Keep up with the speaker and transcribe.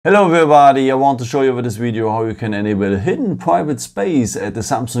Hello everybody, I want to show you with this video how you can enable a hidden private space at the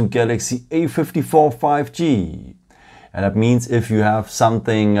Samsung Galaxy A54 5G. And that means if you have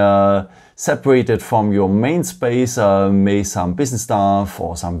something separated from your main space, maybe some business stuff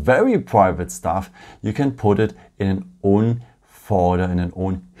or some very private stuff, you can put it in an own folder, in an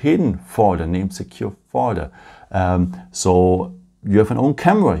own hidden folder named secure folder. So you have an own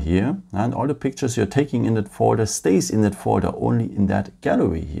camera here, and all the pictures you're taking in that folder stays in that folder, only in that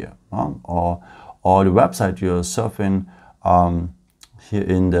gallery here, or the website you're surfing here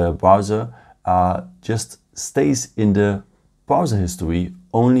in the browser just stays in the browser history,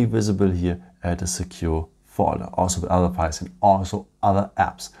 only visible here at a secure folder, also with other files and also other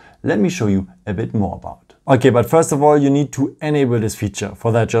apps. Let me show you a bit more about. Okay, but first of all, you need to enable this feature.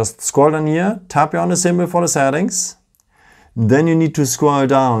 For that, just scroll down here, tap here on the symbol for the settings. Then you need to scroll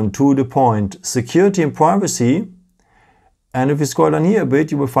down to the point security and privacy. And if you scroll down here a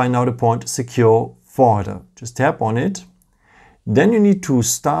bit, you will find now the point secure folder. Just tap on it. Then you need to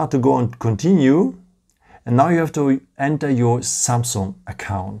start to go and continue. And now you have to enter your Samsung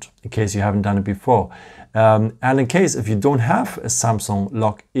account in case you haven't done it before. And in case if you don't have a Samsung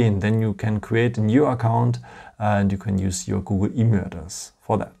login, then you can create a new account and you can use your Google email address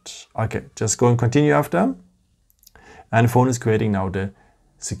for that. Okay, just go and continue after. And the phone is creating now the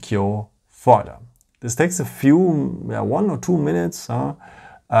secure folder. This takes a few, 1 or 2 minutes,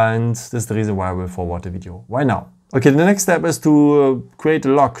 and this is the reason why I will forward the video right now. Okay, the next step is to create a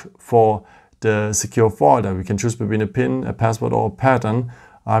lock for the secure folder. We can choose between a PIN, a password, or a pattern.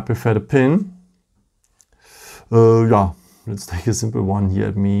 I prefer the PIN. Yeah, let's take a simple one here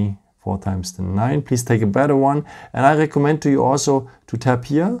at me, 4 times the 9. Please take a better one. And I recommend to you also to tap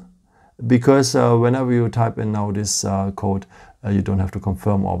here, because whenever you type in now this code, you don't have to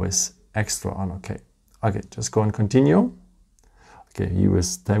confirm always extra on OK. Okay, just go and continue. Okay, he will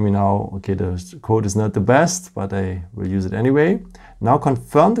tell me now, okay, the code is not the best, but I will use it anyway. Now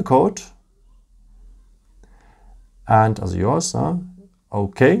confirm the code. And as yours,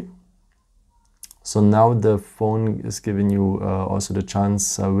 OK. So now the phone is giving you also the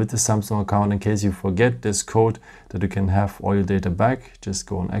chance with the Samsung account, in case you forget this code, that you can have all your data back. Just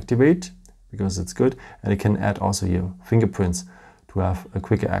go and activate, because it's good. And you can add also your fingerprints to have a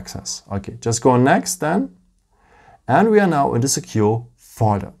quicker access. Okay, just go on next then. And we are now in the secure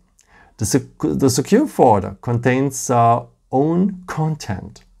folder. The secure folder contains our own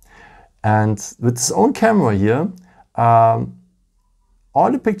content. And with this own camera here, all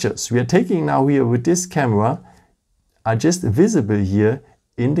the pictures we are taking now here with this camera are just visible here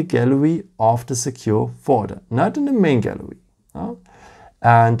in the gallery of the secure folder, not in the main gallery.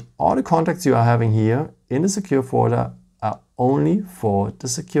 And all the contacts you are having here in the secure folder are only for the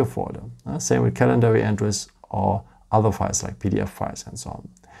secure folder. Same with calendar entries or other files like PDF files and so on.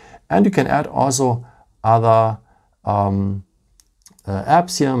 And you can add also other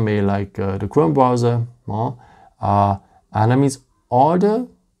apps here, maybe like the Chrome browser. And that means all the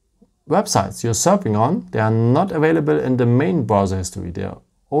websites you're surfing on, they are not available in the main browser history. They are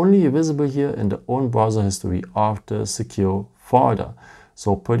only visible here in the own browser history of the secure folder.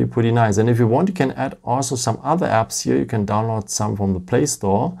 So pretty nice. And if you want, you can add also some other apps here. You can download some from the Play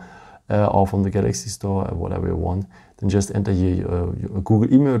Store or from the Galaxy Store, or whatever you want. Then just enter here your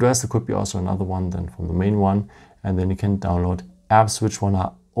Google email address. There could be also another one than from the main one. And then you can download apps which one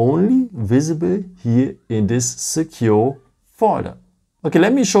are only visible here in this secure folder. Okay,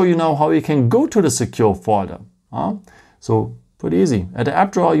 let me show you now how you can go to the secure folder. So pretty easy. At the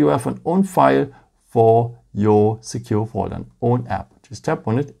app drawer, you have an own file for your secure folder, an own app. Just tap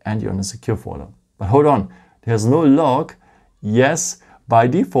on it and you're in a secure folder. But hold on, there's no lock. Yes, by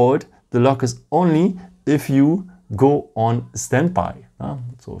default, the lock is only if you go on standby.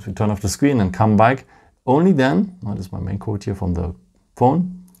 So if you turn off the screen and come back, only then, this is my main code here from the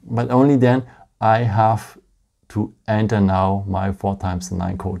phone, but only then I have to enter now my 4 times the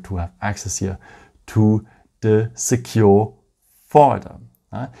 9 code to have access here to the secure folder.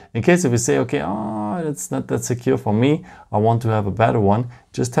 In case if you say, okay, it's not that secure for me, I want to have a better one,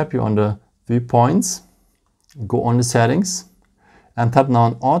 just tap here on the 3 points, go on the settings, and tap now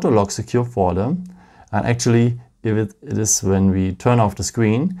on auto lock secure folder. And actually, if it is when we turn off the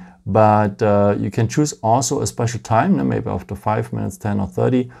screen, but you can choose also a special time, maybe after 5 minutes, 10 or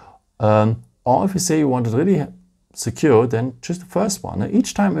 30. Or if you say you want it really secure, then choose the first one. Now,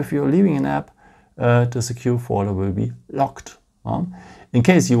 each time if you're leaving an app, the secure folder will be locked. In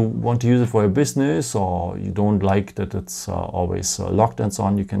case you want to use it for your business, or you don't like that it's always locked and so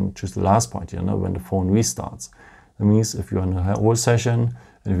on, you can choose the last point here, when the phone restarts. That means if you're in a whole session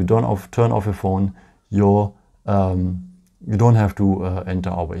and if you don't turn off your phone, your you don't have to enter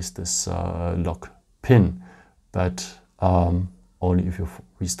always this lock pin, but only if you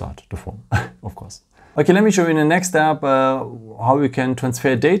restart the phone, of course. Okay, let me show you in the next step how you can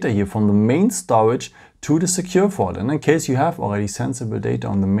transfer data here from the main storage to the secure folder. And in case you have already sensible data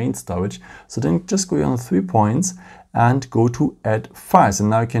on the main storage, so then just go on 3 points and go to add files. And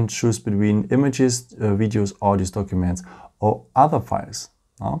now you can choose between images, videos, audios, documents, or other files.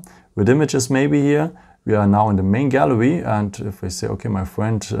 Now, with images maybe here, we are now in the main gallery, and if I say, okay, my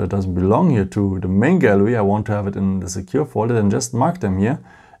friend doesn't belong here to the main gallery, I want to have it in the secure folder, then just mark them here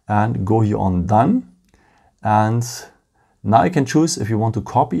and go here on done. And now you can choose if you want to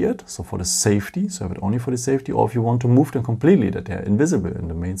copy it, so for the safety, so have it only for the safety, or if you want to move them completely, that they are invisible in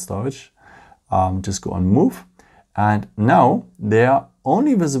the main storage, just go on move. And now they are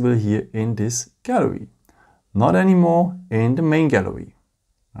only visible here in this gallery, not anymore in the main gallery.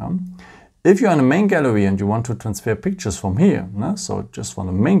 If you're in the main gallery and you want to transfer pictures from here, so just from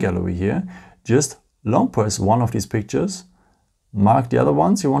the main gallery here, just long press one of these pictures, mark the other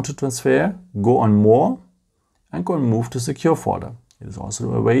ones you want to transfer, go on more, and go and move to secure folder. It is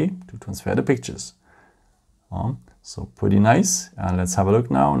also a way to transfer the pictures. So pretty nice. And let's have a look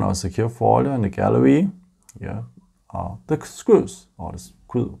now in our secure folder in the gallery. Here are the screws, or the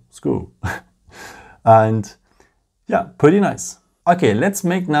screw. And yeah, pretty nice. Okay, let's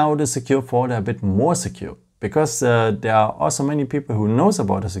make now the secure folder a bit more secure, because there are also many people who knows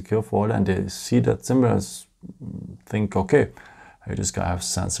about the secure folder and they see that symbol and think, okay, hey, this guy has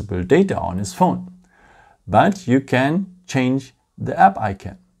sensible data on his phone. But you can change the app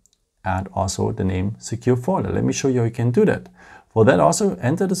icon and also the name secure folder. Let me show you how you can do that. For that, also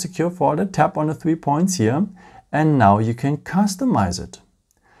enter the secure folder, tap on the 3 points here, and now you can customize it.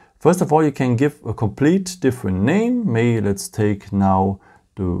 First of all, you can give a complete different name. Maybe let's take now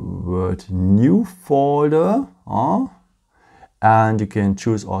the word new folder. And you can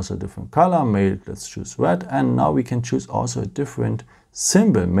choose also a different color. Maybe let's choose red. And now we can choose also a different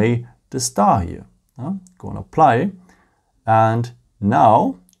symbol. Maybe the star here. Go and apply. And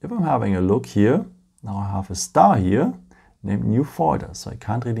now, if I'm having a look here, now I have a star here named new folder. So I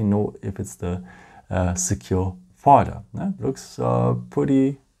can't really know if it's the secure folder. Looks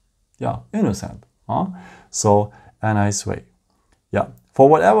pretty innocent. So a nice way. Yeah, for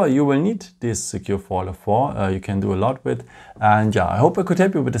whatever you will need this secure folder for, you can do a lot with. And yeah, I hope I could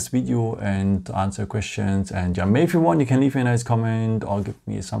help you with this video and answer questions. And yeah, maybe if you want, you can leave me a nice comment or give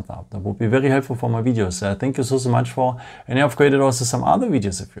me a thumbs up. That would be very helpful for my videos. Thank you so much for. And I've created also some other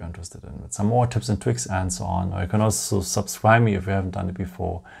videos if you're interested in it, some more tips and tricks and so on. Or you can also subscribe me if you haven't done it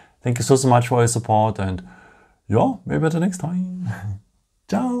before. Thank you so much for your support, and yeah, maybe until next time.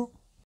 Ciao.